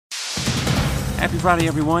Happy Friday,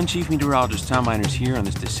 everyone. Chief Meteorologist Tom Miners here on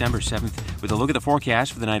this December 7th with a look at the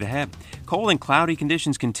forecast for the night ahead. Cold and cloudy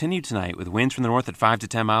conditions continue tonight with winds from the north at 5 to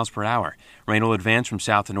 10 miles per hour. Rain will advance from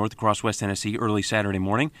south to north across West Tennessee early Saturday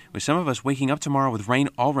morning, with some of us waking up tomorrow with rain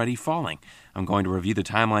already falling. I'm going to review the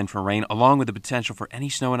timeline for rain along with the potential for any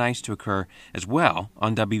snow and ice to occur as well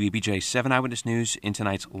on WBBJ 7 Eyewitness News in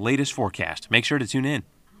tonight's latest forecast. Make sure to tune in.